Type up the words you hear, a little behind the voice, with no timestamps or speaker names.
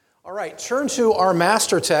All right, turn to our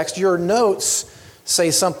master text. Your notes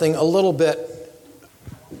say something a little bit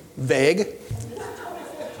vague.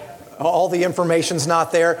 All the information's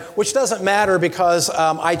not there, which doesn't matter because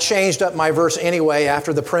I changed up my verse anyway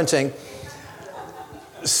after the printing.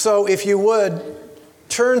 So if you would,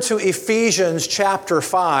 turn to Ephesians chapter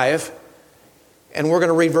 5, and we're going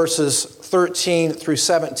to read verses 13 through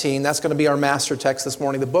 17. That's going to be our master text this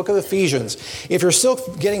morning, the book of Ephesians. If you're still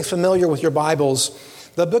getting familiar with your Bibles,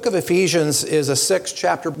 the book of Ephesians is a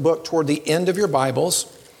 6-chapter book toward the end of your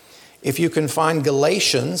Bibles. If you can find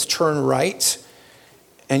Galatians, turn right,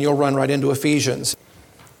 and you'll run right into Ephesians.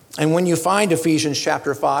 And when you find Ephesians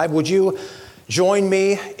chapter 5, would you join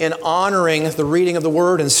me in honoring the reading of the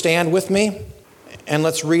Word and stand with me? And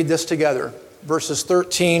let's read this together, verses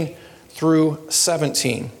 13 through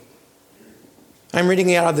 17. I'm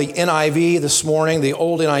reading out of the NIV this morning, the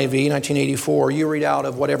old NIV, 1984. You read out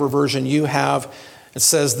of whatever version you have. It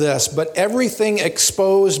says this, "But everything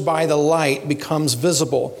exposed by the light becomes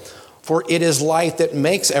visible, for it is light that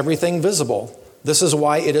makes everything visible. This is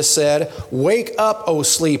why it is said, 'Wake up, O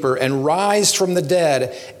sleeper, and rise from the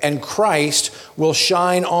dead, and Christ will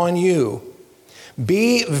shine on you.'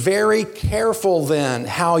 Be very careful then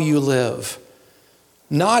how you live,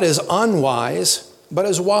 not as unwise, but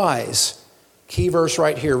as wise." Key verse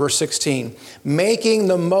right here, verse 16. "Making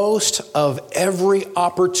the most of every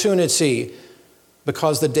opportunity,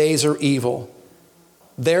 because the days are evil.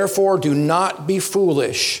 Therefore, do not be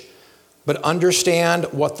foolish, but understand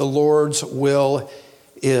what the Lord's will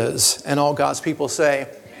is." And all God's people say,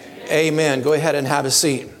 Amen. Go ahead and have a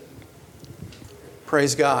seat.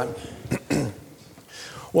 Praise God.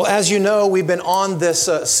 Well, as you know, we've been on this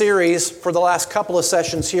series for the last couple of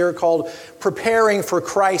sessions here called Preparing for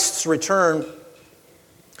Christ's Return.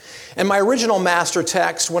 And my original master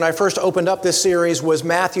text, when I first opened up this series, was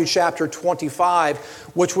Matthew chapter 25,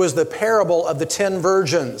 which was the parable of the 10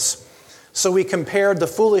 virgins. So we compared the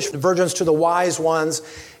foolish virgins to the wise ones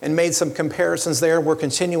and made some comparisons there. We're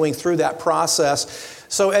continuing through that process.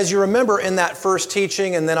 So as you remember in that first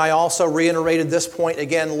teaching, and then I also reiterated this point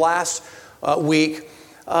again last week,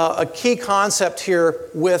 a key concept here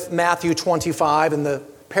with Matthew 25 and the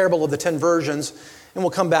parable of the 10 virgins. And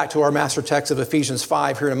we'll come back to our master text of Ephesians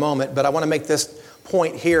 5 here in a moment. But I want to make this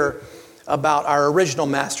point here about our original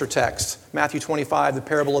master text, Matthew 25, the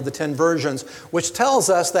parable of the 10 virgins, which tells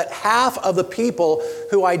us that half of the people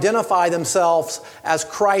who identify themselves as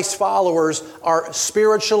Christ followers are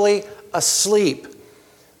spiritually asleep.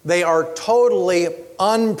 They are totally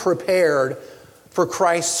unprepared for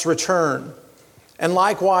Christ's return. And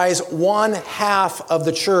likewise, one half of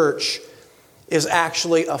the church is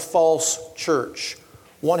actually a false church.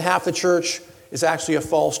 One half the church is actually a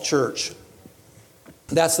false church.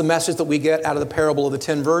 That's the message that we get out of the parable of the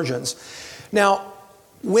 10 virgins. Now,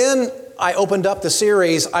 when I opened up the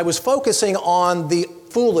series, I was focusing on the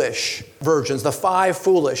foolish virgins, the 5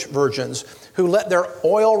 foolish virgins who let their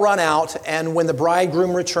oil run out, and when the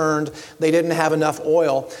bridegroom returned, they didn't have enough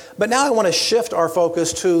oil. But now I want to shift our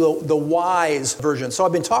focus to the wise virgins. So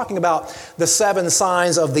I've been talking about the 7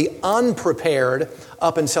 signs of the unprepared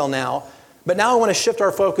up until now. But now I want to shift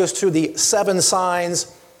our focus to the 7 signs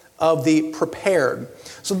of the prepared.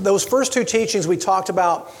 So those first 2 teachings we talked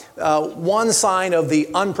about one sign of the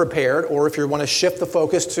unprepared, or if you want to shift the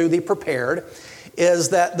focus to the prepared, is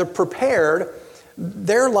that the prepared,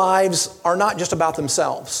 their lives are not just about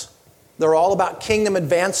themselves. They're all about kingdom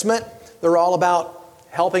advancement. They're all about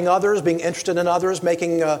helping others, being interested in others,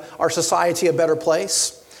 making our society a better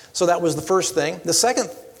place. So that was the first thing. The second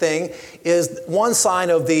thing is one sign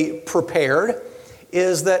of the prepared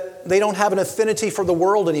is that they don't have an affinity for the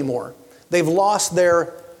world anymore. They've lost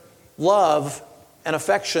their love and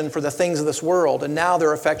affection for the things of this world, and now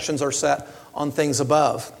their affections are set on things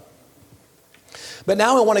above. But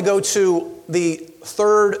now I want to go to the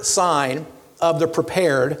third sign of the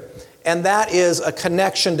prepared, and that is a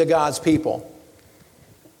connection to God's people.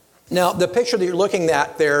 Now, the picture that you're looking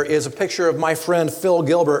at there is a picture of my friend Phil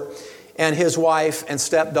Gilbert and his wife and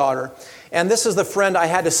stepdaughter. And this is the friend I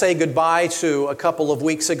had to say goodbye to a couple of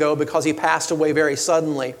weeks ago because he passed away very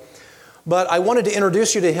suddenly. But I wanted to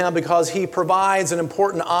introduce you to him because he provides an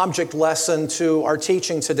important object lesson to our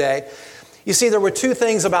teaching today. You see, there were 2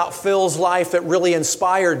 things about Phil's life that really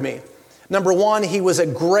inspired me. Number 1, he was a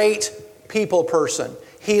great people person.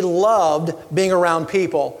 He loved being around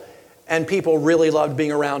people, and people really loved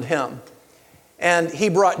being around him. And he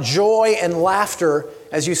brought joy and laughter,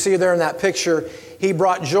 as you see there in that picture. He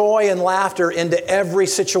brought joy and laughter into every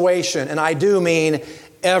situation, and I do mean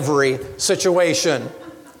every situation.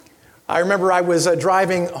 I remember I was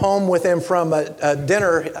driving home with him from a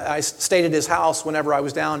dinner. I stayed at his house whenever I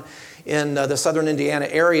was down in the southern Indiana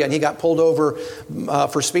area, and he got pulled over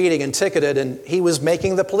for speeding and ticketed, and he was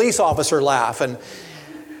making the police officer laugh.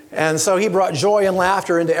 And so he brought joy and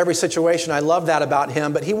laughter into every situation. I love that about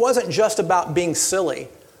him. But he wasn't just about being silly.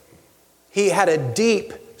 He had a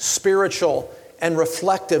deep spiritual and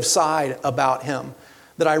reflective side about him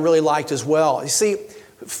that I really liked as well. You see,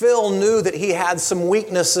 Phil knew that he had some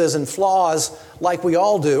weaknesses and flaws like we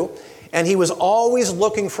all do, and he was always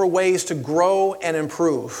looking for ways to grow and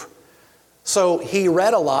improve. So he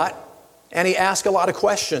read a lot, and he asked a lot of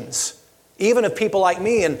questions, even of people like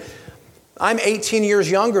me. And I'm 18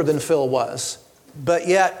 years younger than Phil was, but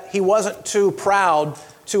yet he wasn't too proud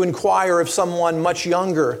to inquire of someone much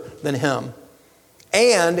younger than him.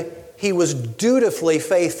 And he was dutifully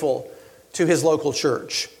faithful to his local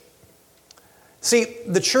church. See,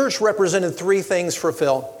 the church represented three things for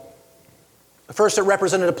Phil. First, it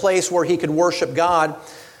represented a place where he could worship God,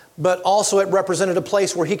 but also it represented a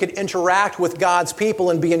place where he could interact with God's people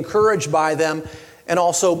and be encouraged by them, and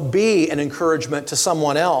also be an encouragement to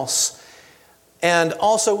someone else. And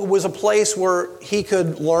also it was a place where he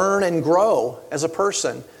could learn and grow as a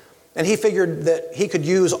person. And he figured that he could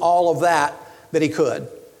use all of that he could.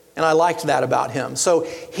 And I liked that about him. So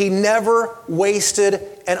he never wasted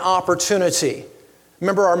an opportunity.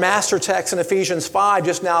 Remember, our master text in Ephesians 5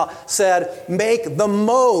 just now said, make the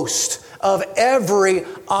most of every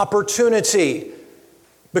opportunity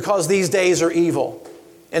because these days are evil.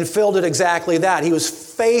 And Phil did exactly that. He was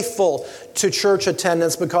faithful to church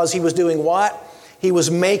attendance because he was doing what? He was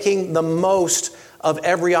making the most of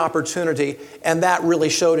every opportunity, and that really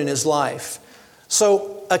showed in his life.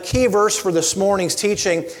 So a key verse for this morning's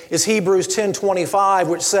teaching is Hebrews 10:25,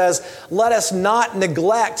 which says, let us not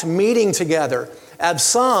neglect meeting together, as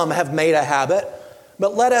some have made a habit,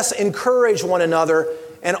 but let us encourage one another,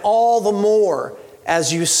 and all the more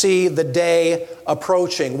as you see the day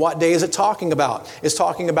approaching. What day is it talking about? It's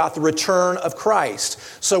talking about the return of Christ.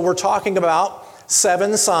 So we're talking about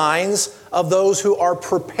 7 signs of those who are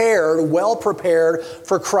prepared, well prepared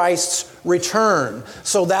for Christ's return.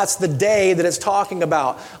 So that's the day that it's talking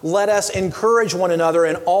about. Let us encourage one another,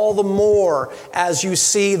 and all the more as you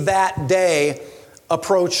see that day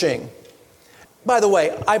approaching. By the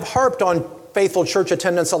way, I've harped on faithful church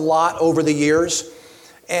attendance a lot over the years.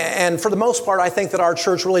 And for the most part, I think that our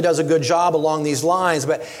church really does a good job along these lines.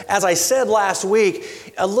 But as I said last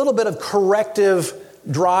week, a little bit of corrective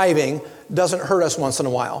driving doesn't hurt us once in a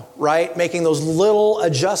while, right? Making those little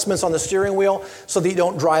adjustments on the steering wheel so that you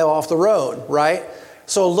don't drive off the road, right?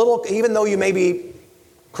 So a little, even though you may be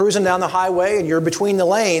cruising down the highway and you're between the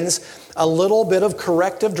lanes, a little bit of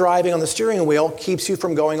corrective driving on the steering wheel keeps you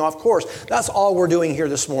from going off course. That's all we're doing here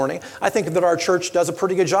this morning. I think that our church does a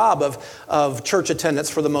pretty good job of church attendance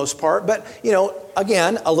for the most part. But,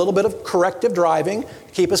 again, a little bit of corrective driving,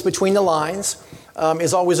 keep us between the lines,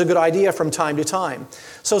 is always a good idea from time to time.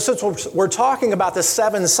 So since we're talking about the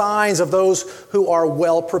 7 signs of those who are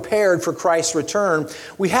well prepared for Christ's return,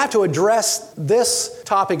 we have to address this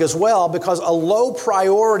topic as well, because a low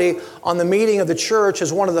priority on the meeting of the church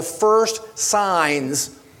is one of the first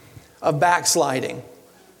signs of backsliding.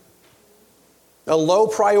 A low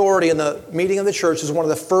priority in the meeting of the church is one of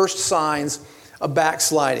the first signs of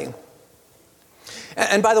backsliding.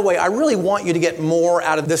 And by the way, I really want you to get more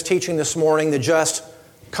out of this teaching this morning than just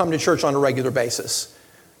come to church on a regular basis.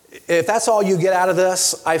 If that's all you get out of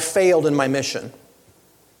this, I failed in my mission.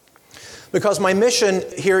 Because my mission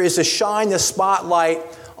here is to shine the spotlight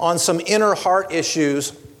on some inner heart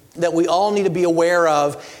issues that we all need to be aware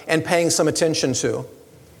of and paying some attention to.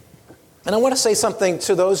 And I want to say something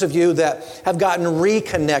to those of you that have gotten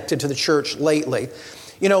reconnected to the church lately.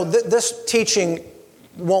 This teaching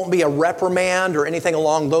won't be a reprimand or anything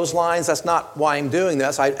along those lines. That's not why I'm doing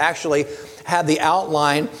this. I actually had the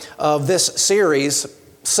outline of this series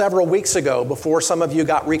several weeks ago before some of you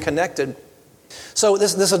got reconnected. So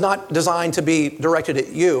this is not designed to be directed at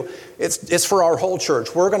you. It's for our whole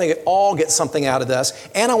church. We're going to all get something out of this.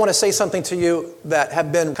 And I want to say something to you that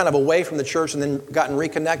have been kind of away from the church and then gotten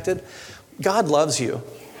reconnected. God loves you.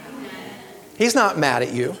 He's not mad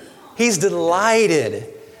at you. He's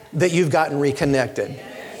delighted that you've gotten reconnected.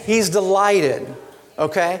 He's delighted,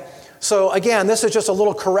 okay? So again, this is just a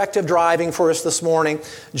little corrective driving for us this morning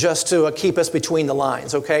just to keep us between the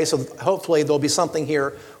lines, okay? So hopefully there'll be something here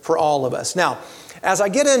for all of us. Now, as I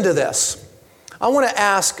get into this, I want to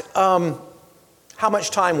ask how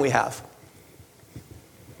much time we have.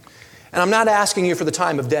 And I'm not asking you for the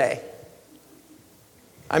time of day.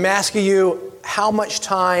 I'm asking you how much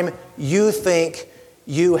time you think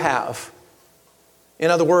you have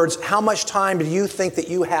In other words, how much time do you think that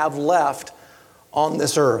you have left on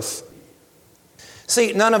this earth?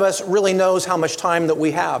 See, none of us really knows how much time that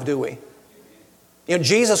we have, do we?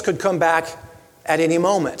 Jesus could come back at any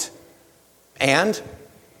moment, and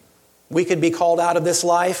we could be called out of this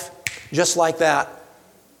life just like that,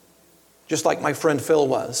 just like my friend Phil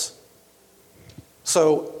was.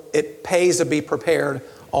 So it pays to be prepared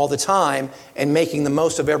all the time and making the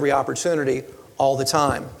most of every opportunity all the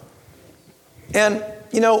time. And,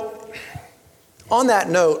 on that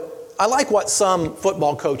note, I like what some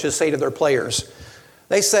football coaches say to their players.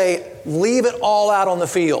 They say, leave it all out on the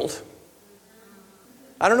field.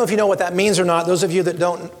 I don't know if you know what that means or not. Those of you that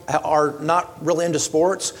are not really into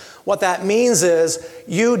sports, what that means is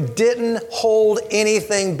you didn't hold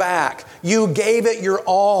anything back. You gave it your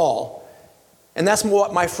all. And that's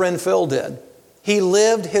what my friend Phil did. He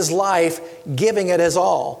lived his life giving it his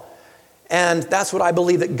all. And that's what I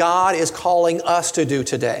believe that God is calling us to do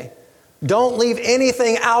today. Don't leave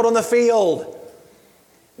anything out on the field.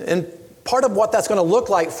 And part of what that's going to look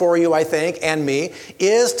like for you, I think, and me,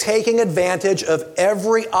 is taking advantage of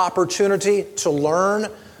every opportunity to learn,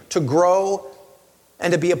 to grow,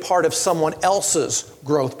 and to be a part of someone else's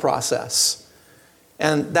growth process.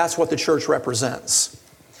 And that's what the church represents.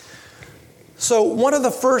 So one of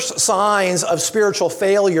the first signs of spiritual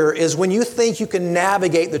failure is when you think you can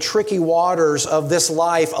navigate the tricky waters of this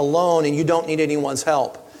life alone and you don't need anyone's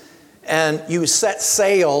help. And you set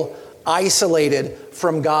sail isolated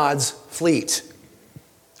from God's fleet.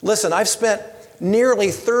 Listen, I've spent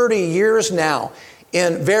nearly 30 years now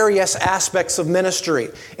in various aspects of ministry.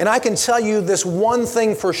 And I can tell you this one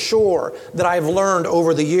thing for sure that I've learned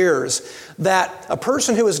over the years, that a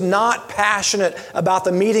person who is not passionate about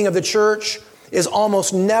the meeting of the church is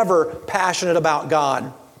almost never passionate about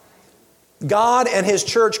God. God and His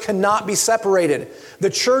church cannot be separated. The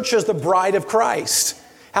church is the bride of Christ.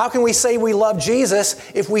 How can we say we love Jesus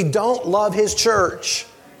if we don't love His church?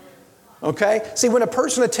 Okay? See, when a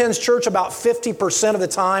person attends church about 50% of the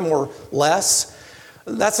time or less,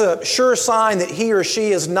 that's a sure sign that he or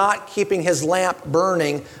she is not keeping his lamp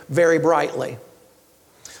burning very brightly.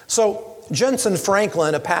 So, Jensen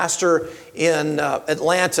Franklin, a pastor in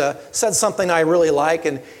Atlanta, said something I really like.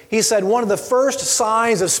 And he said, one of the first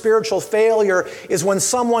signs of spiritual failure is when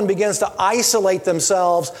someone begins to isolate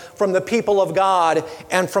themselves from the people of God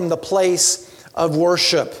and from the place of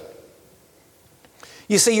worship.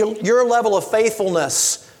 You see, your level of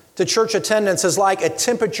faithfulness to church attendance is like a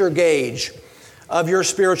temperature gauge of your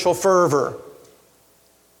spiritual fervor.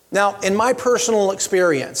 Now, in my personal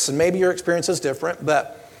experience, and maybe your experience is different,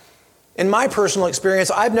 but in my personal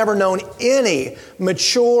experience, I've never known any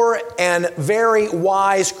mature and very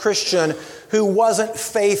wise Christian who wasn't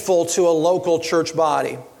faithful to a local church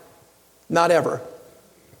body. Not ever.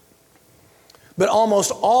 But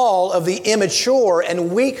almost all of the immature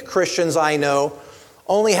and weak Christians I know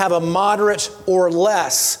only have a moderate or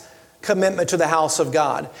less commitment to the house of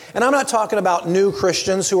God. And I'm not talking about new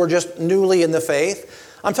Christians who are just newly in the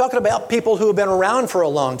faith. I'm talking about people who have been around for a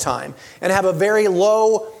long time and have a very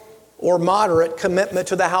low or moderate commitment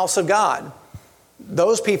to the house of God.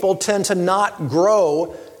 Those people tend to not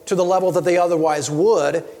grow to the level that they otherwise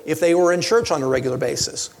would if they were in church on a regular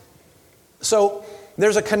basis. So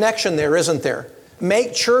there's a connection there, isn't there?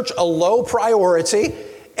 Make church a low priority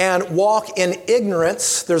and walk in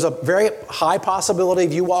ignorance. There's a very high possibility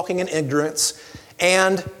of you walking in ignorance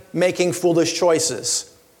and making foolish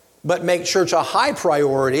choices. But make church a high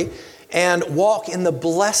priority and walk in the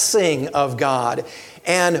blessing of God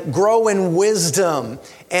and grow in wisdom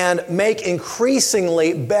and make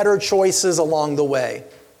increasingly better choices along the way.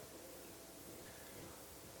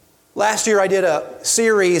 Last year I did a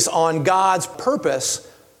series on God's purpose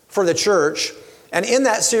for the church. And in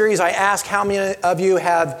that series I asked how many of you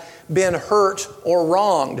have been hurt or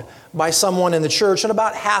wronged by someone in the church, and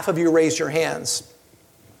about half of you raised your hands.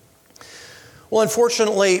 Well,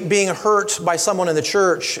 unfortunately, being hurt by someone in the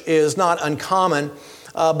church is not uncommon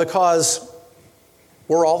because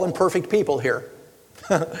we're all imperfect people here.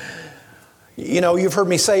 You've heard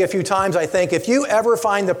me say a few times, I think, if you ever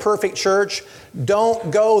find the perfect church,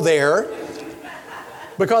 don't go there,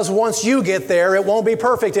 because once you get there, it won't be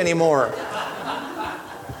perfect anymore.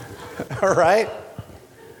 All right?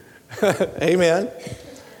 Amen.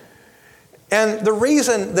 And the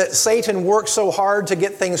reason that Satan works so hard to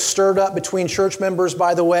get things stirred up between church members,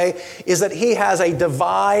 by the way, is that he has a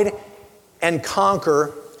divide and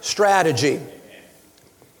conquer strategy.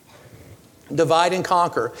 Divide and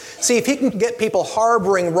conquer. See, if he can get people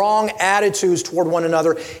harboring wrong attitudes toward one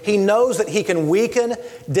another, he knows that he can weaken,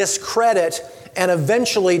 discredit, and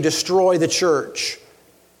eventually destroy the church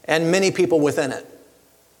and many people within it.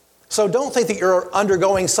 So don't think that you're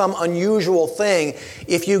undergoing some unusual thing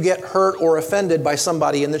if you get hurt or offended by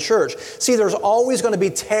somebody in the church. See, there's always going to be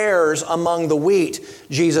tares among the wheat,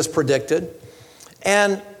 Jesus predicted.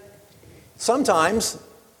 And sometimes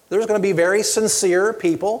there's going to be very sincere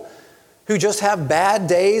people who just have bad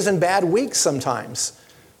days and bad weeks sometimes.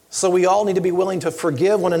 So we all need to be willing to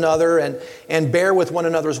forgive one another and bear with one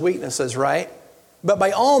another's weaknesses, right? But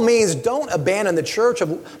by all means, don't abandon the church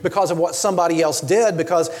because of what somebody else did,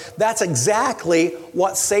 because that's exactly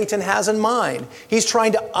what Satan has in mind. He's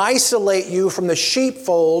trying to isolate you from the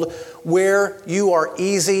sheepfold where you are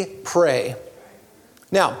easy prey.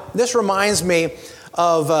 Now, this reminds me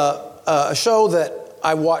of a show that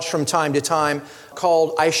I watch from time to time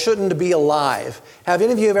called I Shouldn't Be Alive. Have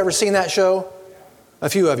any of you ever seen that show? A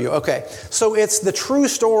few of you, okay. So it's the true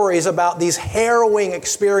stories about these harrowing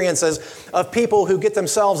experiences of people who get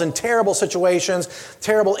themselves in terrible situations,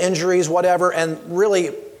 terrible injuries, whatever, and really,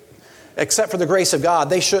 except for the grace of God,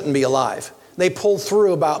 they shouldn't be alive. They pull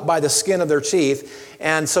through about by the skin of their teeth,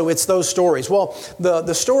 and so it's those stories. Well,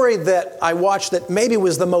 the story that I watched that maybe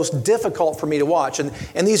was the most difficult for me to watch, and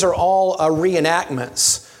these are all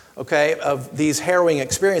reenactments, okay, of these harrowing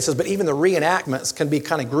experiences, but even the reenactments can be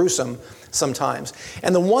kind of gruesome sometimes.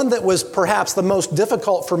 And the one that was perhaps the most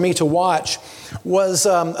difficult for me to watch was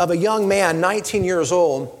of a young man, 19 years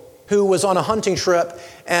old, who was on a hunting trip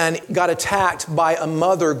and got attacked by a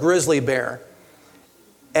mother grizzly bear.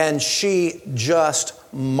 And she just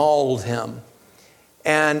mauled him.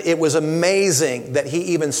 And it was amazing that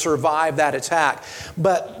he even survived that attack.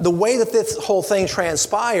 But the way that this whole thing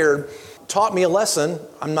transpired taught me a lesson.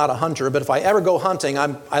 I'm not a hunter, but if I ever go hunting,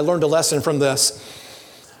 I learned a lesson from this.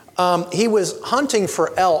 He was hunting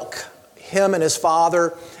for elk, him and his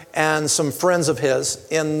father and some friends of his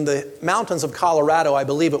in the mountains of Colorado, I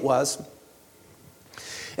believe it was.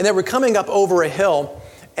 And they were coming up over a hill,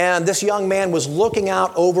 and this young man was looking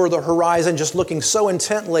out over the horizon, just looking so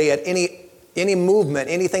intently at any movement,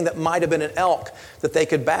 anything that might have been an elk that they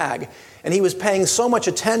could bag. And he was paying so much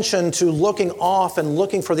attention to looking off and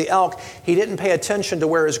looking for the elk, he didn't pay attention to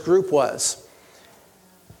where his group was.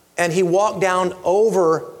 And he walked down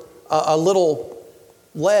over a little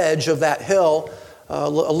ledge of that hill, a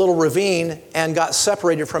little ravine, and got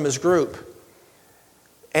separated from his group.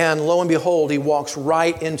 And lo and behold, he walks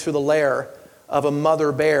right into the lair of a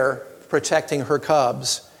mother bear protecting her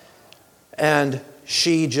cubs. And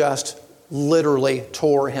she just literally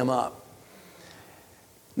tore him up.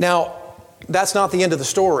 Now, that's not the end of the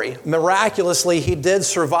story. Miraculously, he did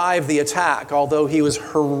survive the attack, although he was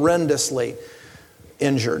horrendously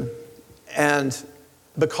injured. And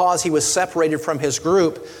because he was separated from his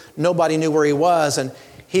group, nobody knew where he was, and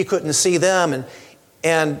he couldn't see them.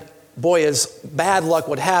 And boy, as bad luck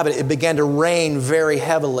would have it, it began to rain very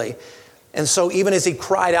heavily. And so even as he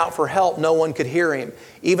cried out for help, no one could hear him.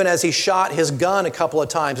 Even as he shot his gun a couple of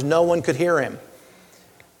times, no one could hear him.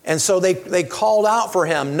 And so they called out for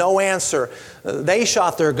him, no answer. They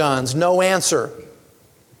shot their guns, no answer.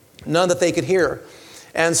 None that they could hear.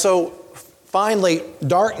 And so finally,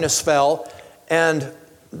 darkness fell, and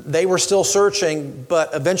they were still searching,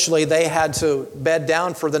 but eventually they had to bed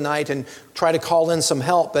down for the night and try to call in some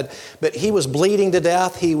help. But he was bleeding to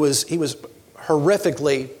death. He was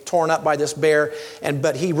horrifically torn up by this bear,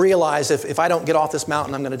 but he realized if I don't get off this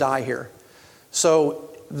mountain, I'm going to die here. So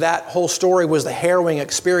that whole story was the harrowing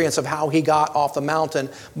experience of how he got off the mountain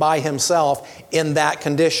by himself in that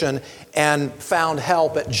condition and found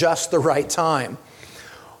help at just the right time.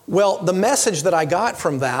 Well, the message that I got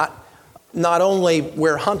from that, not only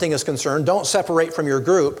where hunting is concerned, don't separate from your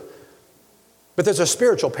group, but there's a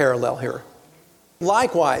spiritual parallel here.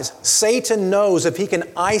 Likewise, Satan knows if he can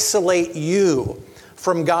isolate you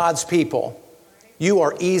from God's people, you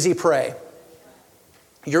are easy prey.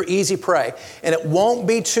 You're easy prey. And it won't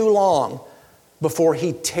be too long before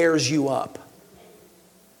he tears you up.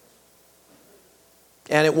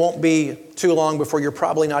 And it won't be too long before you're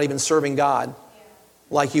probably not even serving God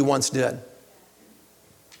like you once did.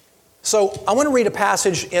 So I want to read a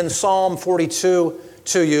passage in Psalm 42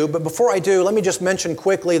 to you, but before I do, let me just mention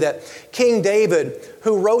quickly that King David,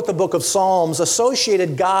 who wrote the book of Psalms,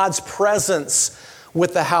 associated God's presence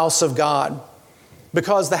with the house of God.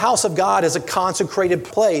 Because the house of God is a consecrated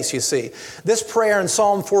place, you see. This prayer in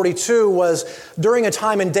Psalm 42 was during a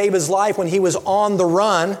time in David's life when he was on the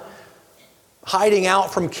run, hiding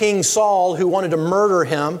out from King Saul, who wanted to murder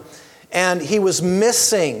him, and he was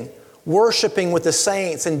missing worshiping with the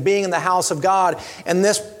saints and being in the house of God. And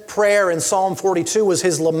this prayer in Psalm 42 was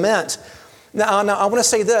his lament. Now I want to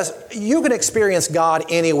say this. You can experience God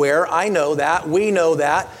anywhere. I know that. We know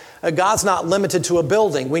that. God's not limited to a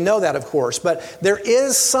building. We know that, of course. But there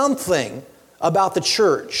is something about the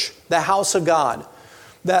church, the house of God,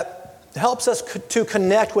 that helps us to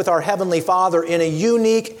connect with our Heavenly Father in a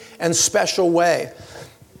unique and special way,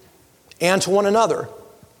 and to one another.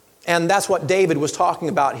 And that's what David was talking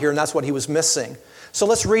about here, and that's what he was missing. So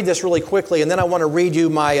let's read this really quickly, and then I want to read you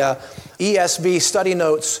my ESV study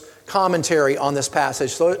notes commentary on this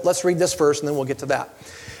passage. So let's read this first, and then we'll get to that.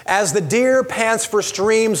 As the deer pants for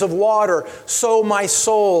streams of water, so my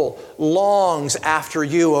soul longs after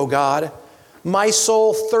you, O God. My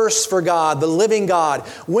soul thirsts for God, the living God.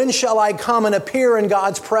 When shall I come and appear in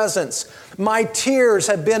God's presence? My tears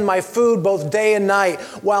have been my food both day and night,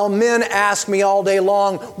 while men ask me all day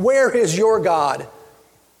long, where is your God?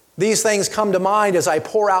 These things come to mind as I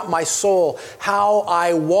pour out my soul, how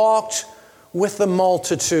I walked with the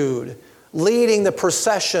multitude, leading the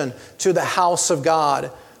procession to the house of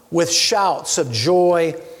God with shouts of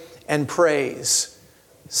joy and praise.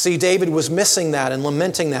 See, David was missing that and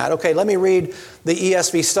lamenting that. Okay, let me read the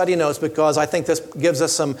ESV study notes because I think this gives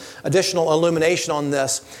us some additional illumination on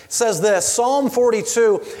this. It says this, Psalm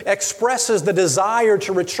 42 expresses the desire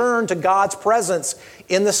to return to God's presence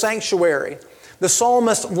in the sanctuary. The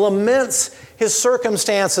psalmist laments his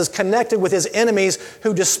circumstances connected with his enemies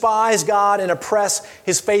who despise God and oppress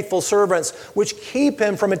his faithful servants, which keep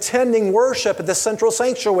him from attending worship at the central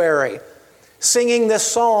sanctuary. Singing this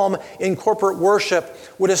psalm in corporate worship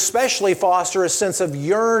would especially foster a sense of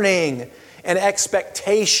yearning and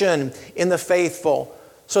expectation in the faithful,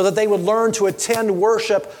 so that they would learn to attend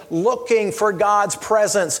worship looking for God's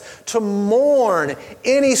presence, to mourn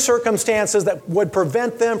any circumstances that would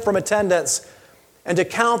prevent them from attendance, and to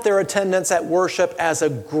count their attendance at worship as a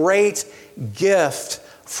great gift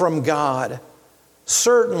from God.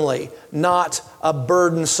 Certainly not a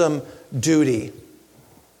burdensome duty.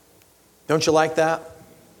 Don't you like that?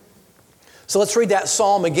 So let's read that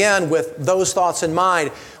psalm again with those thoughts in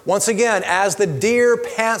mind. Once again, as the deer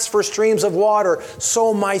pants for streams of water,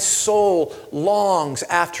 so my soul longs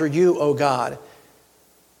after you, O God.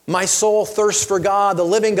 My soul thirsts for God, the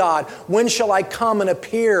living God. When shall I come and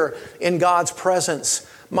appear in God's presence?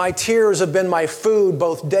 My tears have been my food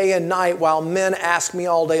both day and night, while men ask me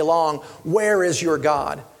all day long, where is your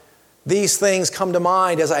God? These things come to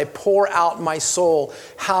mind as I pour out my soul,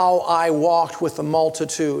 how I walked with the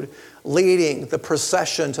multitude, leading the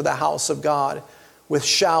procession to the house of God with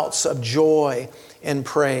shouts of joy and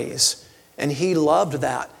praise. And he loved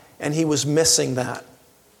that, and he was missing that.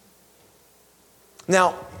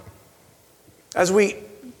 Now, as we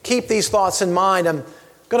keep these thoughts in mind, I'm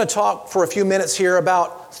going to talk for a few minutes here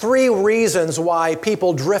about 3 reasons why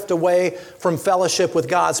people drift away from fellowship with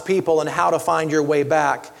God's people and how to find your way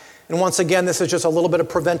back. And once again, this is just a little bit of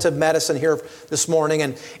preventive medicine here this morning.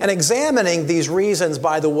 And examining these reasons,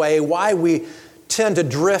 by the way, why we tend to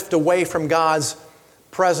drift away from God's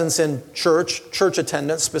presence in church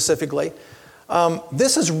attendance specifically.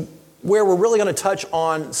 This is where we're really going to touch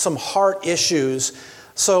on some heart issues.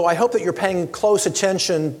 So I hope that you're paying close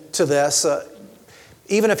attention to this,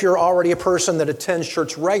 even if you're already a person that attends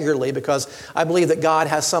church regularly, because I believe that God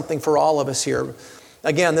has something for all of us here.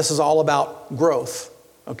 Again, this is all about growth.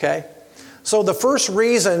 Okay? So the first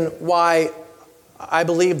reason why I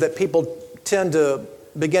believe that people tend to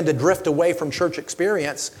begin to drift away from church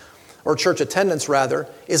experience, or church attendance rather,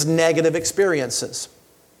 is negative experiences.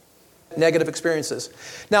 Negative experiences.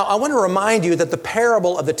 Now, I want to remind you that the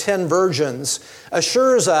parable of the 10 virgins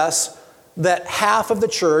assures us that half of the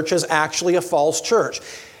church is actually a false church.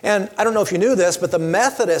 And I don't know if you knew this, but the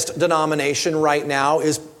Methodist denomination right now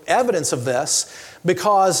is evidence of this,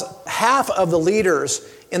 because half of the leaders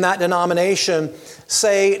in that denomination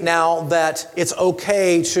say now that it's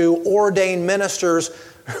okay to ordain ministers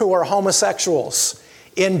who are homosexuals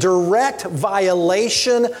in direct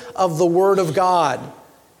violation of the Word of God.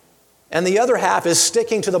 And the other half is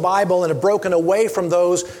sticking to the Bible and have broken away from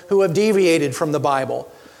those who have deviated from the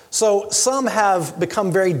Bible. So some have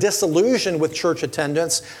become very disillusioned with church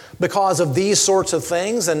attendance because of these sorts of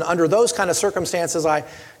things. And under those kind of circumstances, I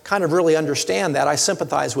kind of really understand that. I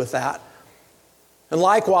sympathize with that. And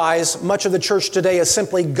likewise, much of the church today is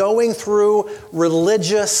simply going through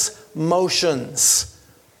religious motions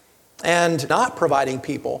and not providing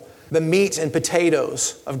people the meat and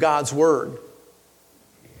potatoes of God's Word,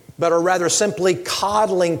 but are rather simply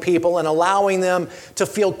coddling people and allowing them to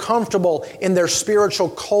feel comfortable in their spiritual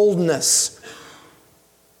coldness.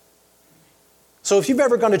 So if you've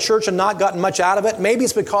ever gone to church and not gotten much out of it, maybe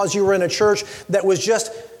it's because you were in a church that was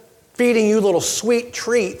just feeding you little sweet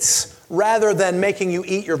treats rather than making you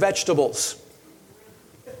eat your vegetables.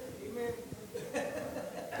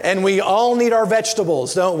 And we all need our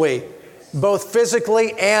vegetables, don't we? Both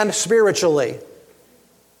physically and spiritually.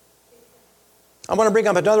 I want to bring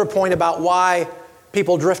up another point about why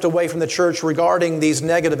people drift away from the church regarding these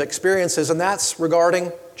negative experiences, and that's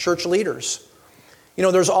regarding church leaders. You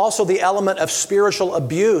know, there's also the element of spiritual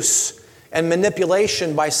abuse and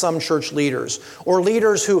manipulation by some church leaders, or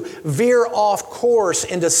leaders who veer off course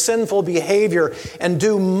into sinful behavior and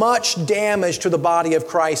do much damage to the body of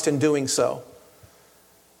Christ in doing so.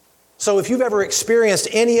 So if you've ever experienced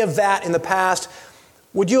any of that in the past,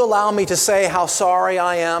 would you allow me to say how sorry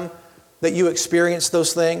I am that you experienced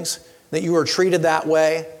those things, that you were treated that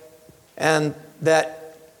way, and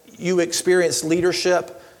that you experienced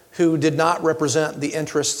leadership who did not represent the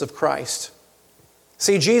interests of Christ?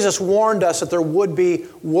 See, Jesus warned us that there would be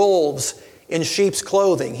wolves in sheep's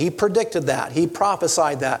clothing. He predicted that. He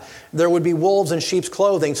prophesied that. There would be wolves in sheep's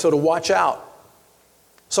clothing, so to watch out.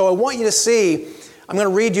 So I want you to see, I'm going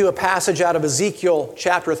to read you a passage out of Ezekiel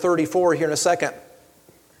chapter 34 here in a second.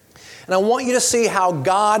 And I want you to see how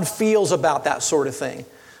God feels about that sort of thing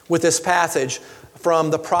with this passage from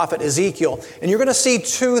the prophet Ezekiel. And you're going to see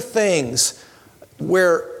two things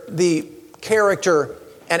where the character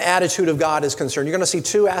and attitude of God is concerned. You're going to see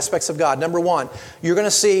two aspects of God. Number one, you're going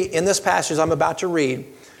to see in this passage I'm about to read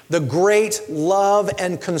the great love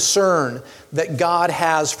and concern that God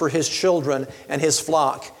has for His children and His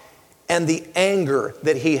flock, and the anger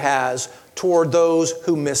that He has toward those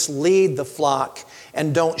who mislead the flock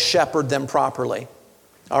and don't shepherd them properly.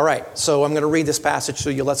 All right, so I'm going to read this passage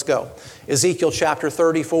to you. Let's go. Ezekiel chapter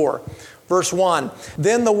 34. Verse 1,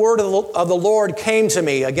 then the word of the Lord came to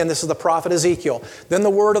me. Again, this is the prophet Ezekiel. Then the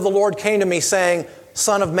word of the Lord came to me saying,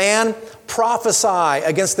 Son of man, prophesy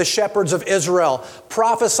against the shepherds of Israel.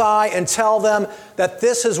 Prophesy and tell them that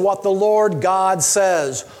this is what the Lord God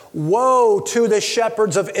says. Woe to the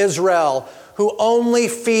shepherds of Israel who only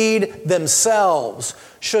feed themselves.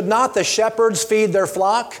 Should not the shepherds feed their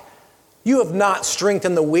flock? You have not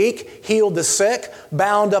strengthened the weak, healed the sick,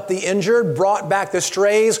 bound up the injured, brought back the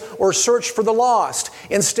strays, or searched for the lost.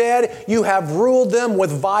 Instead, you have ruled them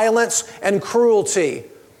with violence and cruelty.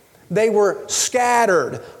 They were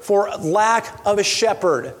scattered for lack of a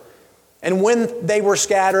shepherd. And when they were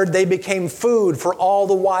scattered, they became food for all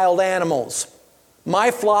the wild animals.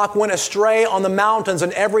 My flock went astray on the mountains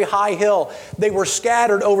and every high hill. They were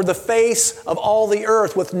scattered over the face of all the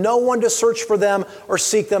earth with no one to search for them or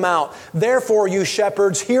seek them out. Therefore, you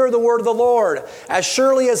shepherds, hear the word of the Lord. As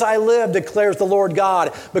surely as I live, declares the Lord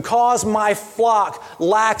God, because my flock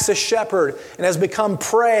lacks a shepherd and has become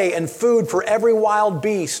prey and food for every wild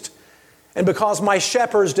beast, and because my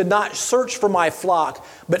shepherds did not search for my flock,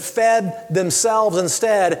 but fed themselves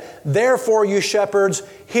instead, therefore, you shepherds,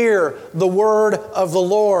 hear the word of the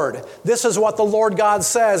Lord. This is what the Lord God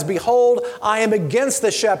says. Behold, I am against the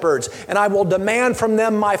shepherds, and I will demand from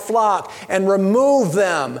them my flock, and remove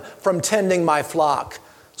them from tending my flock,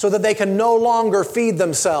 so that they can no longer feed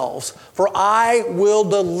themselves. For I will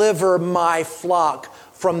deliver my flock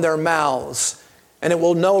from their mouths, and it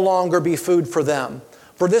will no longer be food for them.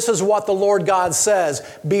 For this is what the Lord God says,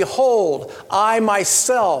 behold, I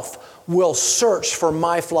myself will search for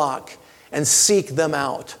my flock and seek them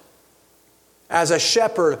out. As a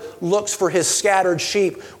shepherd looks for his scattered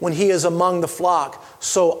sheep when he is among the flock,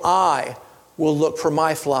 so I will look for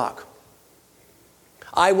my flock.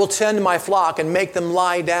 I will tend my flock and make them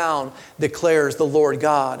lie down, declares the Lord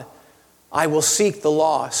God. I will seek the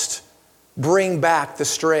lost, bring back the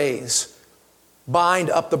strays,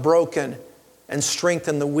 bind up the broken, and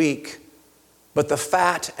strengthen the weak. But the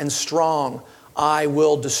fat and strong I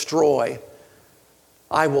will destroy.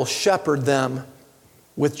 I will shepherd them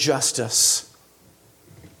with justice.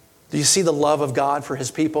 Do you see the love of God for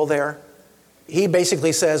His people there? He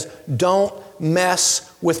basically says, don't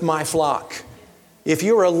mess with my flock. If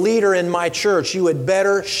you're a leader in my church, you had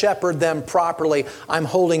better shepherd them properly. I'm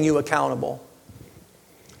holding you accountable.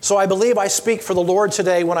 So I believe I speak for the Lord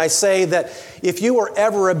today when I say that if you were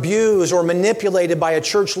ever abused or manipulated by a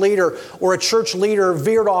church leader, or a church leader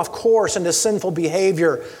veered off course into sinful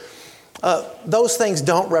behavior, those things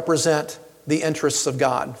don't represent the interests of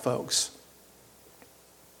God, folks.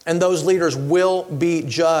 And those leaders will be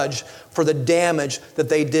judged for the damage that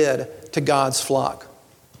they did to God's flock.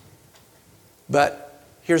 But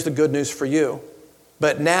here's the good news for you.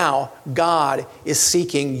 But now God is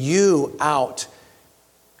seeking you out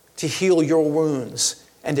to heal your wounds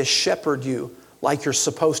and to shepherd you like you're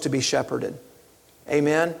supposed to be shepherded.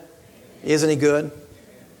 Amen? Isn't He good?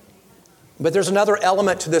 But there's another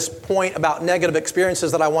element to this point about negative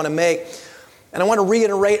experiences that I want to make. And I want to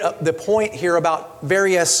reiterate the point here about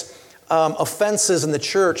various offenses in the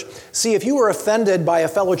church. See, if you were offended by a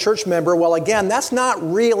fellow church member, well, again, that's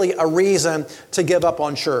not really a reason to give up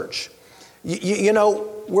on church. You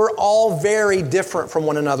know, we're all very different from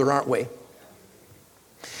one another, aren't we?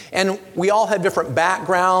 And we all have different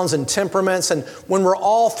backgrounds and temperaments, and when we're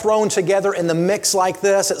all thrown together in the mix like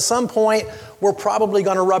this, at some point, we're probably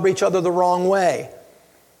going to rub each other the wrong way.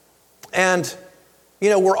 And, you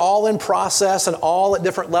know, we're all in process and all at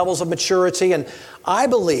different levels of maturity, and I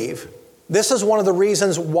believe this is one of the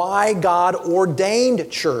reasons why God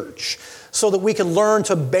ordained church, so that we can learn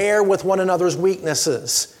to bear with one another's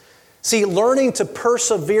weaknesses. See, learning to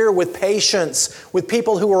persevere with patience with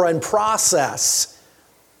people who are in process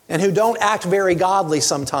and who don't act very godly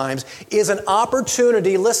sometimes is an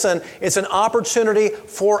opportunity, listen, it's an opportunity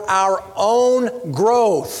for our own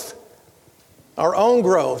growth. Our own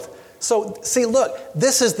growth. So, see, look,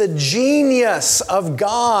 this is the genius of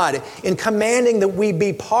God in commanding that we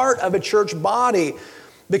be part of a church body,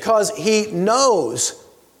 because He knows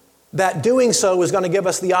that doing so is going to give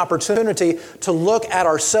us the opportunity to look at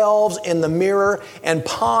ourselves in the mirror and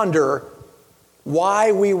ponder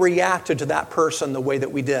why we reacted to that person the way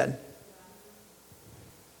that we did.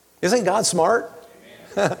 Isn't God smart?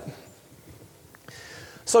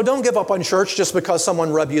 So don't give up on church just because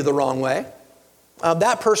someone rubbed you the wrong way.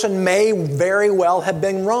 That person may very well have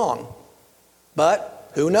been wrong, but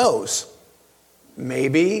who knows?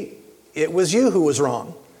 Maybe it was you who was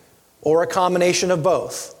wrong, or a combination of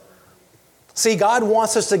both. See, God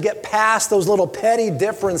wants us to get past those little petty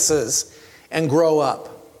differences and grow up.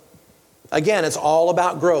 Again, it's all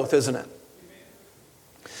about growth, isn't it?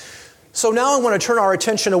 So now I want to turn our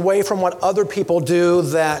attention away from what other people do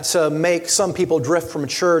that make some people drift from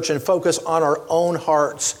church and focus on our own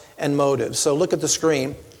hearts and motives. So look at the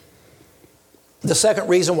screen. The second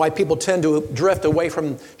reason why people tend to drift away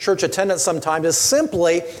from church attendance sometimes is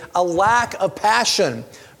simply a lack of passion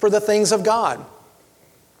for the things of God.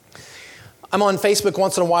 I'm on Facebook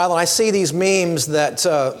once in a while, and I see these memes that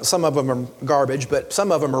some of them are garbage, but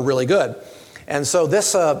some of them are really good. And so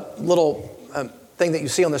this little thing that you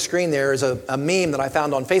see on the screen there is a meme that I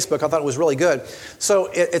found on Facebook. I thought it was really good. So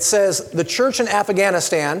it says, the church in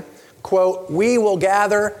Afghanistan, quote, "We will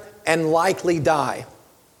gather and likely die."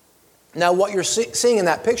 Now, what you're seeing in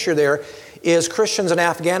that picture there is Christians in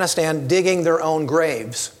Afghanistan digging their own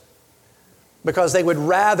graves, because they would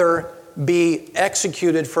rather be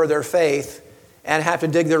executed for their faith and have to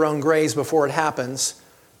dig their own graves before it happens,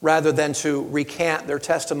 rather than to recant their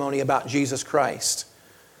testimony about Jesus Christ.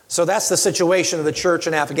 So that's the situation of the church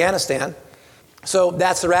in Afghanistan. So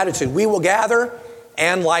that's their attitude. We will gather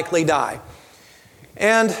and likely die.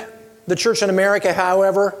 And the church in America,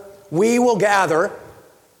 however, we will gather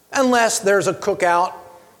unless there's a cookout,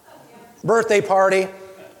 birthday party,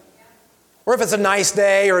 or if it's a nice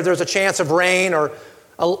day, or there's a chance of rain, or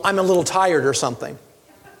I'm a little tired or something.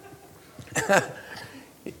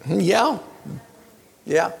 Yeah.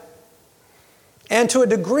 And to a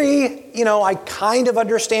degree, you know, I kind of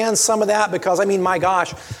understand some of that, because, I mean, my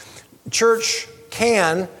gosh, church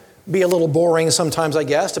can be a little boring sometimes, I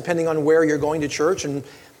guess, depending on where you're going to church and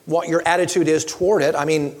what your attitude is toward it. I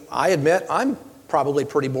mean, I admit I'm probably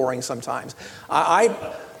pretty boring sometimes.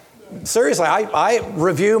 Seriously, I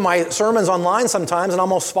review my sermons online sometimes and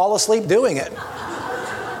almost fall asleep doing it.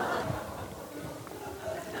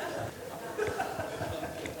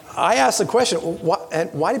 I asked the question,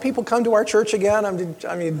 why do people come to our church again? I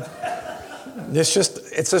mean, it's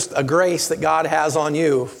just a grace that God has on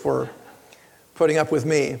you for putting up with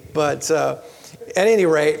me. But at any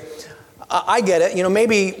rate, I get it. You know,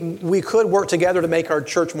 maybe we could work together to make our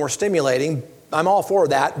church more stimulating. I'm all for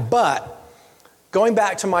that. But going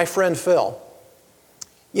back to my friend Phil,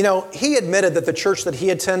 you know, he admitted that the church that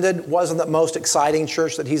he attended wasn't the most exciting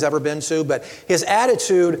church that he's ever been to, but his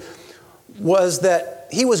attitude was that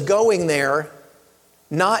he was going there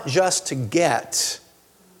not just to get,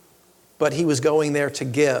 but he was going there to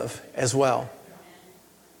give as well.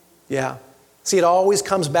 Yeah. See, it always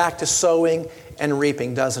comes back to sowing and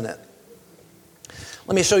reaping, doesn't it?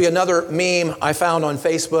 Let me show you another meme I found on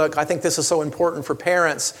Facebook. I think this is so important for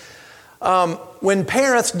parents. When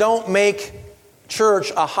parents don't make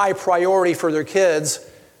church a high priority for their kids,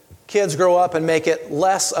 kids grow up and make it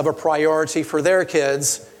less of a priority for their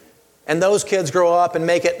kids. And those kids grow up and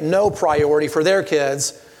make it no priority for their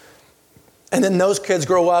kids. And then those kids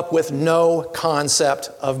grow up with no concept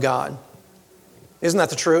of God. Isn't that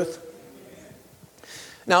the truth?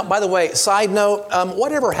 Now, by the way, side note,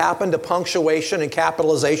 whatever happened to punctuation and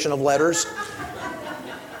capitalization of letters?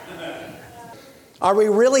 Are we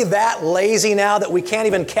really that lazy now that we can't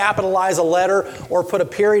even capitalize a letter or put a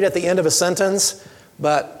period at the end of a sentence?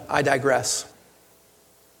 But I digress.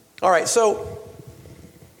 All right, so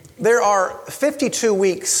there are 52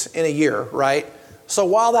 weeks in a year, right? So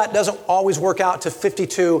while that doesn't always work out to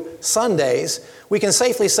 52 Sundays, we can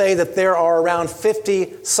safely say that there are around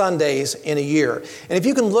 50 Sundays in a year. And if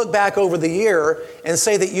you can look back over the year and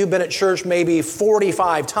say that you've been at church maybe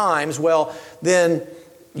 45 times, well, then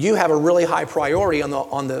you have a really high priority on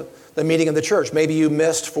the meeting of the church. Maybe you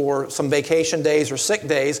missed for some vacation days or sick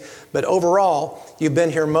days, but overall, you've been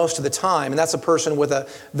here most of the time. And that's a person with a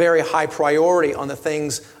very high priority on the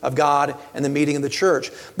things of God and the meeting of the church.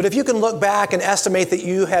 But if you can look back and estimate that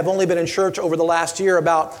you have only been in church over the last year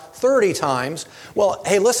about 30 times, well,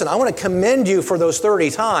 hey, listen, I want to commend you for those 30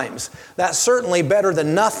 times. That's certainly better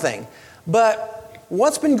than nothing. But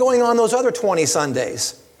what's been going on those other 20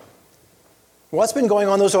 Sundays? What's been going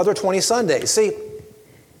on those other 20 Sundays? See,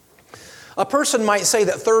 a person might say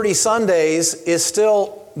that 30 Sundays is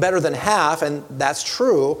still better than half, and that's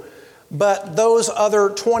true, but those other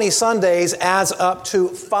 20 Sundays adds up to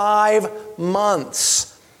 5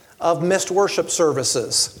 months of missed worship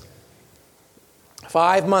services.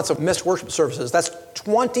 5 months of missed worship services. That's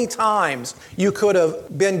 20 times you could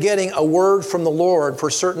have been getting a word from the Lord for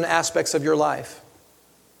certain aspects of your life.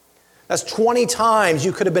 That's 20 times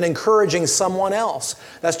you could have been encouraging someone else.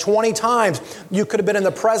 That's 20 times you could have been in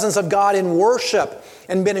the presence of God in worship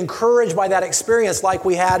and been encouraged by that experience like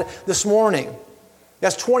we had this morning.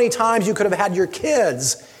 That's 20 times you could have had your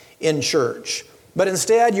kids in church. But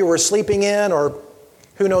instead you were sleeping in or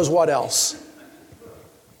who knows what else.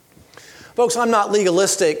 Folks, I'm not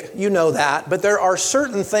legalistic, you know that, but there are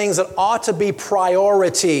certain things that ought to be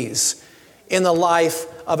priorities in the life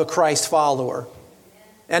of a Christ follower.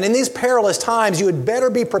 And in these perilous times, you had better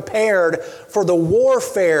be prepared for the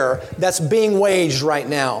warfare that's being waged right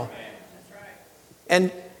now.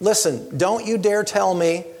 And listen, don't you dare tell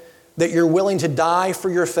me that you're willing to die for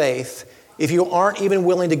your faith if you aren't even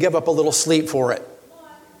willing to give up a little sleep for it.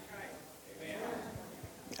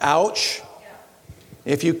 Ouch.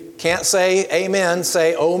 If you can't say amen,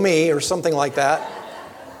 say oh me or something like that.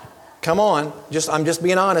 Come on, I'm just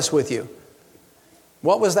being honest with you.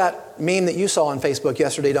 What was that meme that you saw on Facebook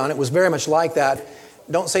yesterday, Don? It was very much like that.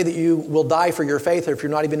 Don't say that you will die for your faith if you're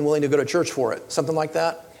not even willing to go to church for it. Something like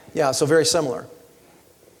that? Yeah, so very similar.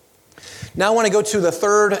 Now I want to go to the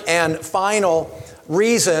third and final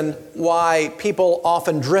reason why people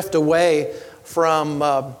often drift away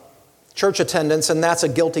from church attendance, and that's a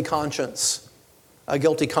guilty conscience. A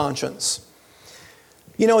guilty conscience.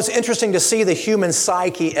 You know, it's interesting to see the human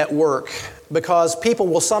psyche at work because people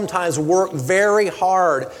will sometimes work very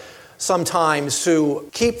hard sometimes to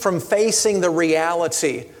keep from facing the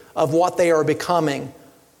reality of what they are becoming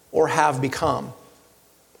or have become.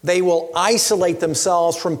 They will isolate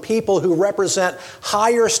themselves from people who represent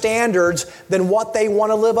higher standards than what they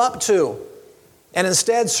want to live up to, and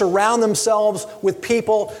instead surround themselves with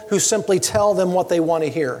people who simply tell them what they want to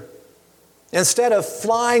hear. Instead of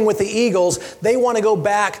flying with the eagles, they want to go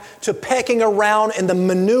back to pecking around in the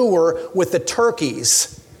manure with the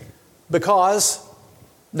turkeys because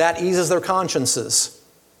that eases their consciences.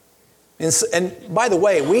 And by the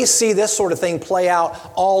way, we see this sort of thing play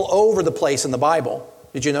out all over the place in the Bible.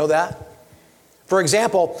 Did you know that? For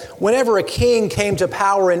example, whenever a king came to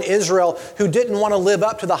power in Israel who didn't want to live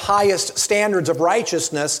up to the highest standards of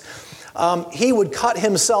righteousness, he would cut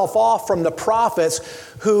himself off from the prophets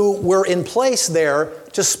who were in place there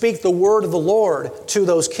to speak the word of the Lord to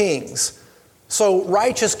those kings. So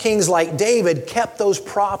righteous kings like David kept those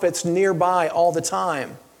prophets nearby all the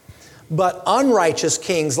time. But unrighteous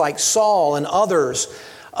kings like Saul and others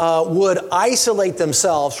would isolate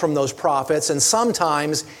themselves from those prophets and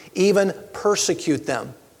sometimes even persecute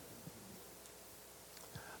them.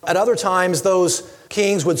 At other times, those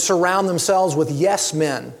kings would surround themselves with yes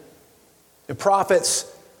men. The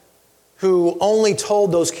prophets who only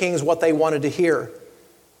told those kings what they wanted to hear.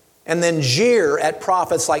 And then jeer at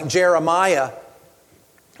prophets like Jeremiah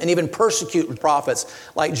and even persecute prophets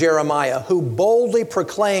like Jeremiah who boldly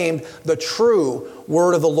proclaimed the true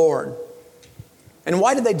word of the Lord. And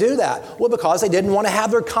why did they do that? Well, because they didn't want to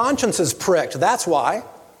have their consciences pricked. That's why.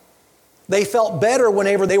 They felt better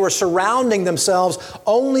whenever they were surrounding themselves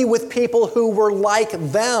only with people who were like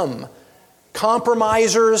them,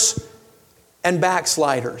 compromisers and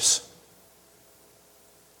backsliders.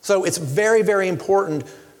 So it's very, very important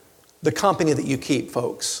the company that you keep,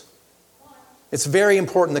 folks. It's very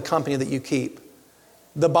important the company that you keep.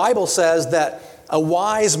 The Bible says that a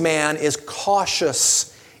wise man is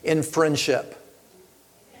cautious in friendship.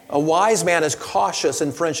 A wise man is cautious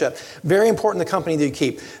in friendship. Very important the company that you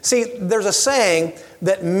keep. See, there's a saying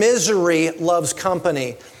that misery loves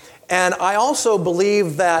company. And I also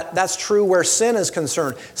believe that that's true where sin is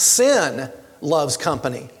concerned. Sin loves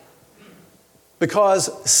company. Because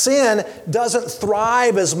sin doesn't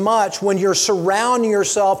thrive as much when you're surrounding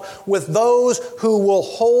yourself with those who will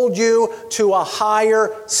hold you to a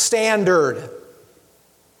higher standard.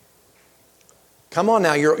 Come on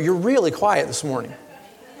now, you're really quiet this morning.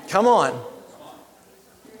 Come on.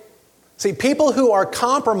 See, people who are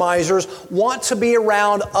compromisers want to be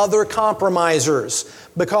around other compromisers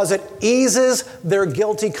because it eases their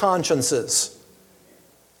guilty consciences.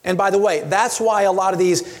 And by the way, that's why a lot of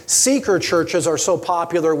these seeker churches are so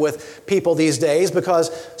popular with people these days,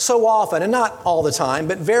 because so often, and not all the time,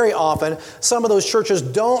 but very often, some of those churches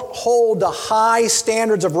don't hold to high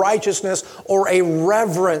standards of righteousness or a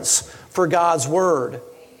reverence for God's Word.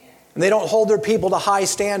 And they don't hold their people to high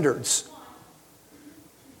standards.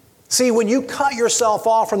 See, when you cut yourself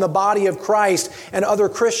off from the body of Christ and other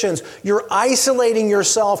Christians, you're isolating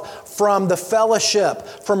yourself from the fellowship,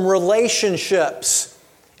 from relationships,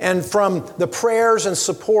 and from the prayers and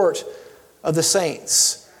support of the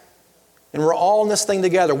saints. And we're all in this thing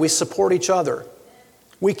together. We support each other.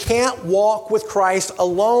 We can't walk with Christ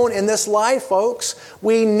alone in this life, folks.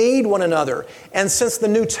 We need one another. And since the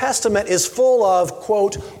New Testament is full of,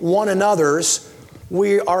 quote, one another's,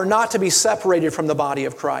 we are not to be separated from the body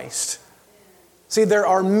of Christ. See, there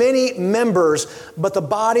are many members, but the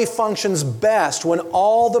body functions best when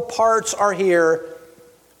all the parts are here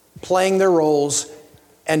playing their roles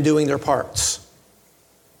and doing their parts.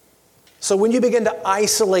 So when you begin to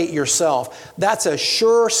isolate yourself, that's a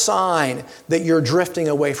sure sign that you're drifting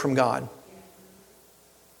away from God.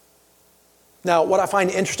 Now, what I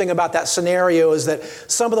find interesting about that scenario is that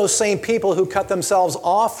some of those same people who cut themselves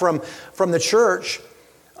off from the church,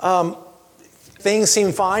 things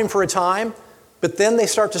seem fine for a time, but then they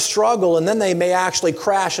start to struggle, and then they may actually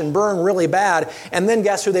crash and burn really bad, and then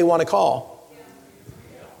guess who they want to call?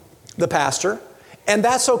 The pastor. And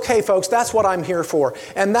that's okay, folks. That's what I'm here for.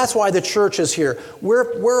 And that's why the church is here.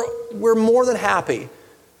 We're more than happy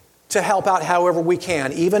to help out however we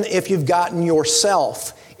can, even if you've gotten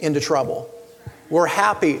yourself into trouble. We're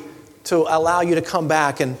happy to allow you to come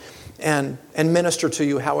back and minister to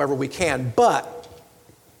you however we can. But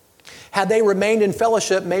had they remained in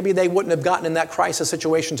fellowship, maybe they wouldn't have gotten in that crisis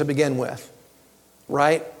situation to begin with.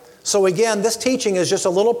 Right? So again, this teaching is just a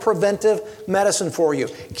little preventive medicine for you.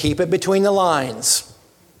 Keep it between the lines.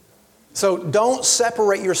 So don't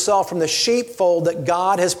separate yourself from the sheepfold that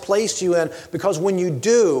God has placed you in, because when you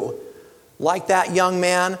do, like that young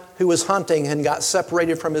man who was hunting and got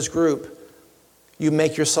separated from his group, you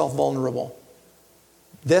make yourself vulnerable.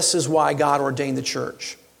 This is why God ordained the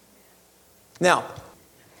church. Now,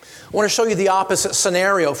 I want to show you the opposite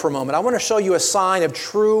scenario for a moment. I want to show you a sign of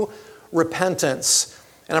true repentance.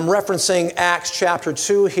 And I'm referencing Acts chapter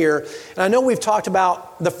 2 here. And I know we've talked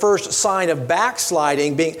about the first sign of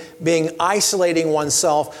backsliding, being isolating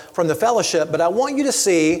oneself from the fellowship, but I want you to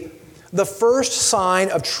see the first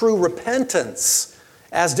sign of true repentance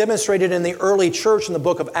as demonstrated in the early church in the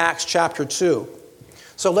book of Acts chapter 2.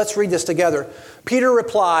 So let's read this together. Peter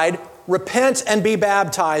replied, "Repent and be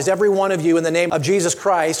baptized, every one of you, in the name of Jesus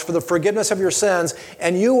Christ for the forgiveness of your sins,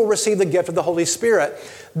 and you will receive the gift of the Holy Spirit.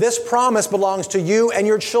 This promise belongs to you and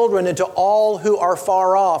your children and to all who are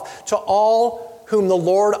far off, to all whom the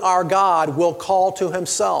Lord our God will call to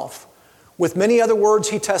himself." With many other words,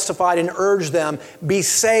 he testified and urged them, "Be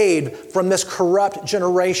saved from this corrupt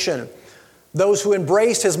generation." Those who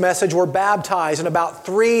embraced his message were baptized, and about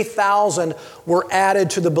 3,000 were added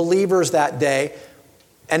to the believers that day.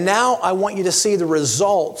 And now I want you to see the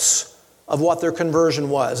results of what their conversion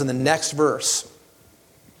was in the next verse.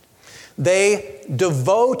 They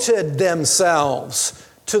devoted themselves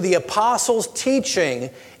to the apostles' teaching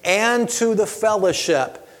and to the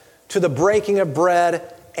fellowship, to the breaking of bread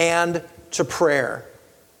and to prayer.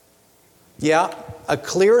 Yeah, a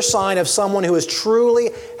clear sign of someone who has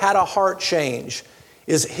truly had a heart change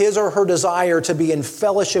is his or her desire to be in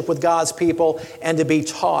fellowship with God's people and to be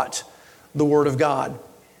taught the Word of God.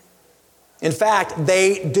 In fact,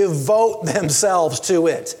 they devote themselves to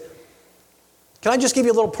it. Can I just give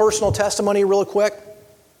you a little personal testimony real quick?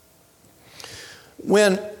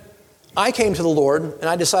 When I came to the Lord and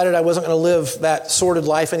I decided I wasn't going to live that sordid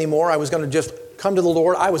life anymore, I was going to just come to the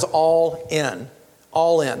Lord, I was all in.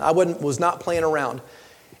 All in. I was not playing around.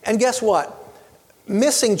 And guess what?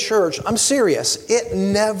 Missing church, I'm serious. It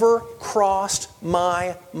never crossed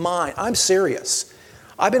my mind. I'm serious.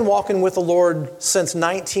 I've been walking with the Lord since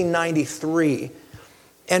 1993.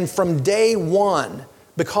 And from day one,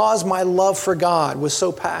 because my love for God was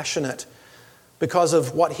so passionate, because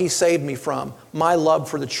of what He saved me from, my love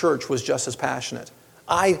for the church was just as passionate.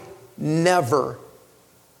 I never,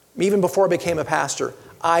 even before I became a pastor,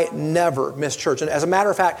 I never missed church. And as a matter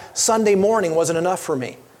of fact, Sunday morning wasn't enough for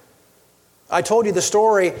me. I told you the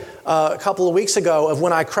story a couple of weeks ago of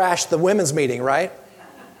when I crashed the women's meeting, right?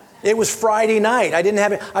 It was Friday night.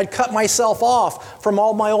 I'd cut myself off from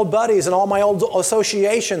all my old buddies and all my old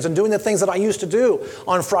associations and doing the things that I used to do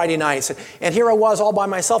on Friday nights. And here I was all by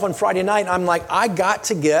myself on Friday night, and I'm like, I got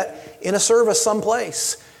to get in a service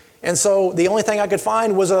someplace. And so the only thing I could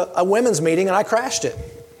find was a women's meeting, and I crashed it.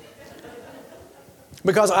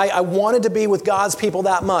 Because I wanted to be with God's people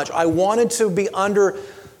that much. I wanted to be under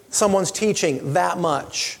someone's teaching that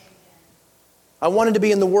much. I wanted to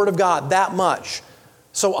be in the Word of God that much.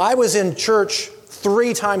 So I was in church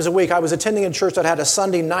 3 times a week. I was attending a church that had a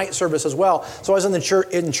Sunday night service as well. So I was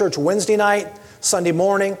in church Wednesday night, Sunday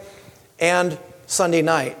morning, and Sunday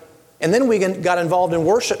night. And then we got involved in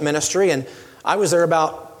worship ministry, and I was there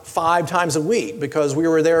about 5 times a week because we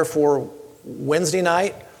were there for Wednesday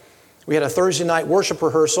night. We had a Thursday night worship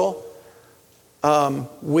rehearsal.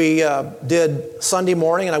 We did Sunday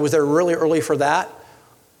morning, and I was there really early for that.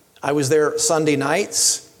 I was there Sunday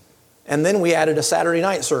nights. And then we added a Saturday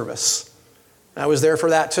night service. I was there for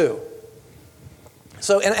that too.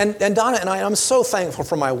 So, and Donna and I'm so thankful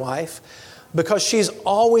for my wife because she's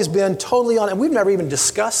always been totally on, and we've never even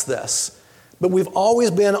discussed this, but we've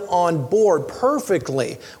always been on board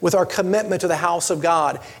perfectly with our commitment to the house of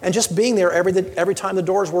God and just being there every time the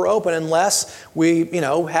doors were open unless we,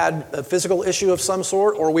 had a physical issue of some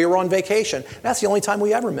sort or we were on vacation. That's the only time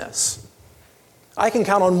we ever miss. I can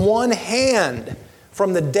count on one hand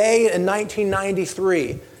from the day in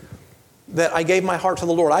 1993 that I gave my heart to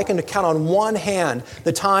the Lord. I can count on one hand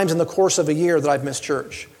the times in the course of a year that I've missed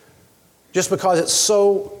church. Just because it's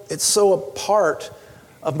so a part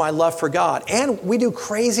of my love for God. And we do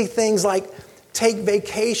crazy things like take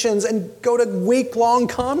vacations and go to week-long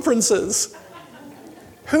conferences.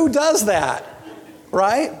 Who does that,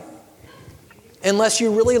 right? Unless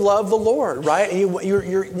you really love the Lord, right? And you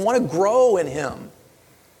want to grow in Him.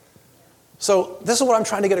 So this is what I'm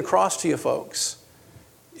trying to get across to you folks,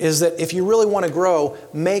 is that if you really want to grow,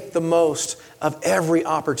 make the most of every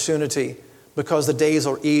opportunity because the days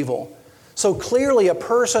are evil. So clearly a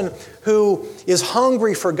person who is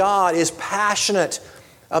hungry for God is passionate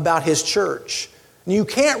about his church. And you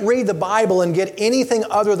can't read the Bible and get anything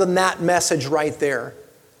other than that message right there.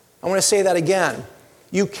 I want to say that again.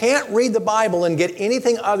 You can't read the Bible and get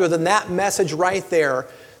anything other than that message right there,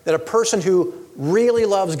 that a person who really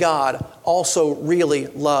loves God also really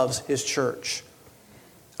loves his church.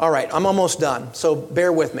 All right, I'm almost done, so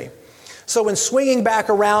bear with me. So in swinging back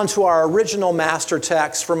around to our original master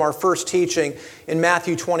text from our first teaching in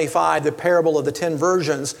Matthew 25, the parable of the 10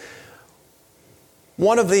 virgins,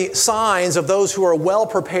 one of the signs of those who are well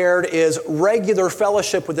prepared is regular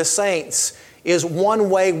fellowship with the saints is one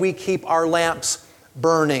way we keep our lamps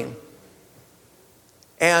burning.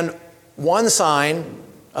 And one sign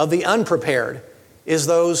of the unprepared is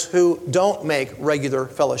those who don't make regular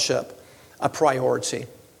fellowship a priority.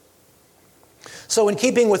 So in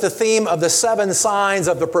keeping with the theme of the 7 signs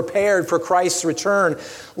of the prepared for Christ's return,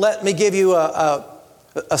 let me give you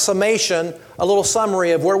a summation, a little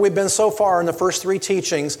summary of where we've been so far in the first 3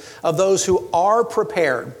 teachings of those who are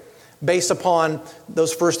prepared based upon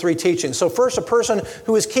those first 3 teachings. So first, a person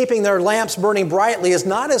who is keeping their lamps burning brightly is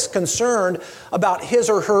not as concerned about his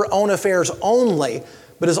or her own affairs only,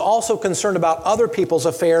 but is also concerned about other people's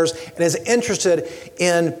affairs and is interested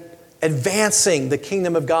in advancing the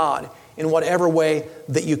kingdom of God in whatever way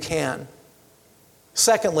that you can.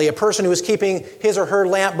 Secondly, a person who is keeping his or her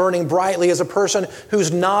lamp burning brightly is a person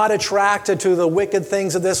who's not attracted to the wicked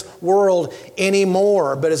things of this world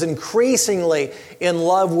anymore, but is increasingly in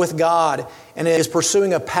love with God and is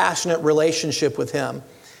pursuing a passionate relationship with Him.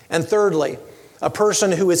 And thirdly, a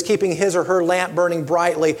person who is keeping his or her lamp burning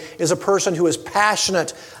brightly is a person who is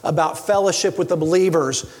passionate about fellowship with the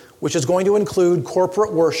believers, which is going to include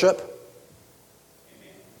corporate worship.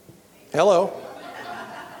 Hello.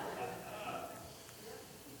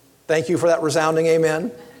 Thank you for that resounding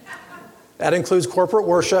amen. That includes corporate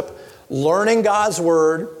worship, learning God's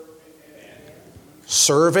Word,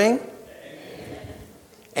 serving,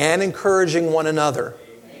 and encouraging one another.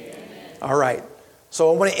 All right.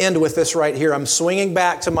 So I want to end with this right here. I'm swinging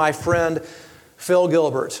back to my friend Phil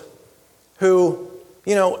Gilbert, who,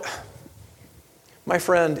 my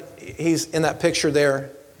friend, he's in that picture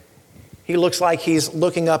there. He looks like he's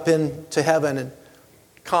looking up into heaven and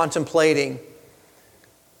contemplating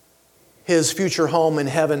his future home in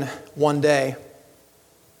heaven one day.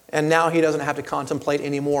 And now he doesn't have to contemplate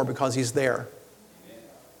anymore because he's there.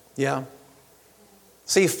 Yeah.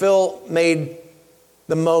 See, Phil made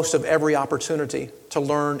the most of every opportunity to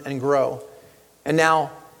learn and grow. And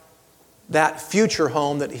now that future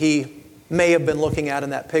home that he may have been looking at in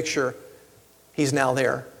that picture, he's now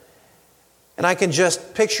there. And I can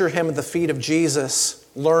just picture him at the feet of Jesus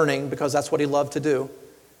learning, because that's what he loved to do.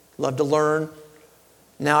 He loved to learn.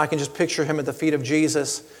 Now I can just picture him at the feet of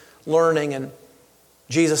Jesus learning, and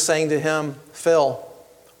Jesus saying to him, "Phil,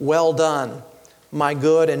 well done, my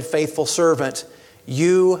good and faithful servant.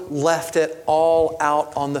 You left it all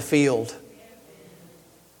out on the field."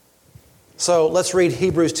 So let's read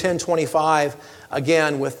Hebrews 10:25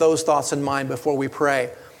 again with those thoughts in mind before we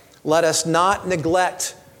pray. "Let us not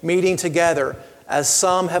neglect meeting together as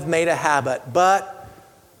some have made a habit, but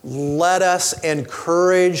let us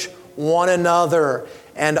encourage one another,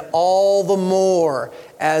 and all the more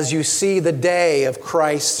as you see the day of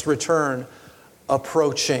Christ's return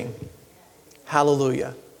approaching."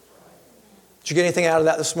 Hallelujah. Did you get anything out of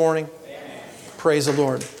that this morning? Amen. Praise the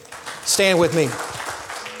Lord. Stand with me.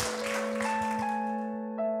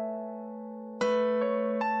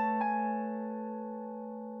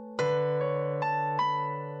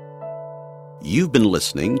 You've been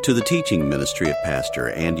listening to the teaching ministry of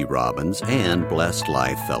Pastor Andy Robbins and Blessed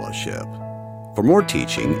Life Fellowship. For more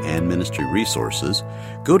teaching and ministry resources,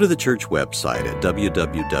 go to the church website at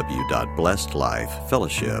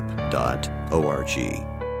www.blessedlifefellowship.org.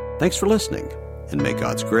 Thanks for listening, and may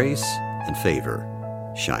God's grace and favor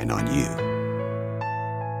shine on you.